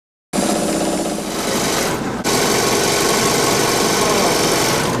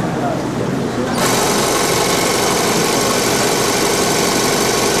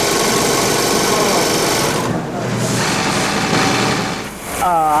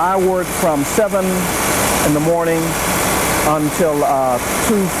I work from 7 in the morning until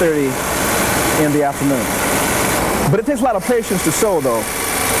 2:30 in the afternoon. But it takes a lot of patience to sew, though.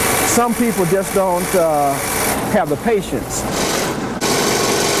 Some people just don't have the patience.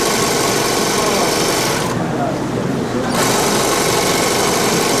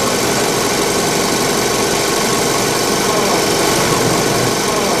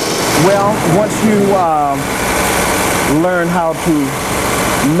 Well, once you learn how to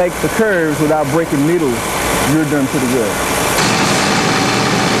make the curves without breaking needles, you're doing pretty good.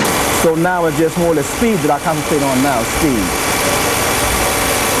 So now it's just more the speed that I concentrate on now, speed.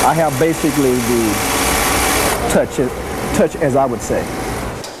 I have basically the touch as I would say.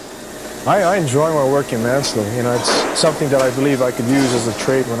 I enjoy my work immensely. You know, it's something that I believe I could use as a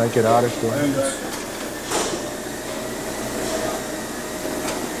trade when I get out of here.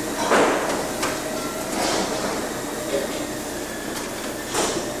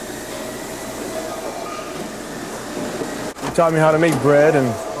 He taught me how to make bread,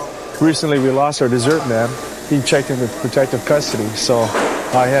 and recently we lost our dessert man. He checked into protective custody, so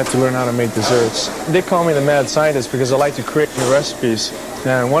I had to learn how to make desserts. They call me the mad scientist because I like to create new recipes.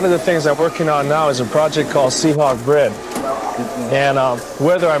 And one of the things I'm working on now is a project called Seahawk Bread. And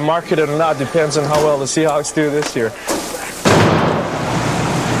whether I market it or not depends on how well the Seahawks do this year.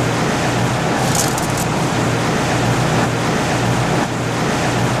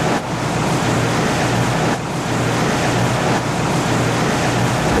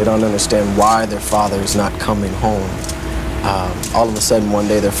 They don't understand why their father is not coming home. All of a sudden, one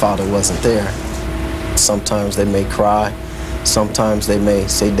day, their father wasn't there. Sometimes they may cry. Sometimes they may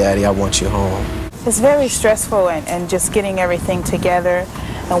say, "Daddy, I want you home." It's very stressful and just getting everything together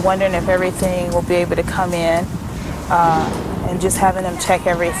and wondering if everything will be able to come in and just having them check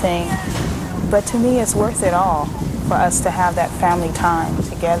everything. But to me, it's worth it all for us to have that family time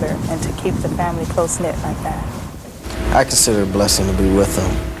together and to keep the family close-knit like that. I consider it a blessing to be with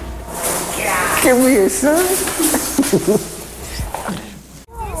them. Come here, son.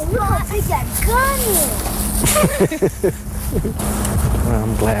 You gotta take that gun in. Well,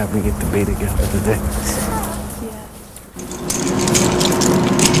 I'm glad we get to be together today.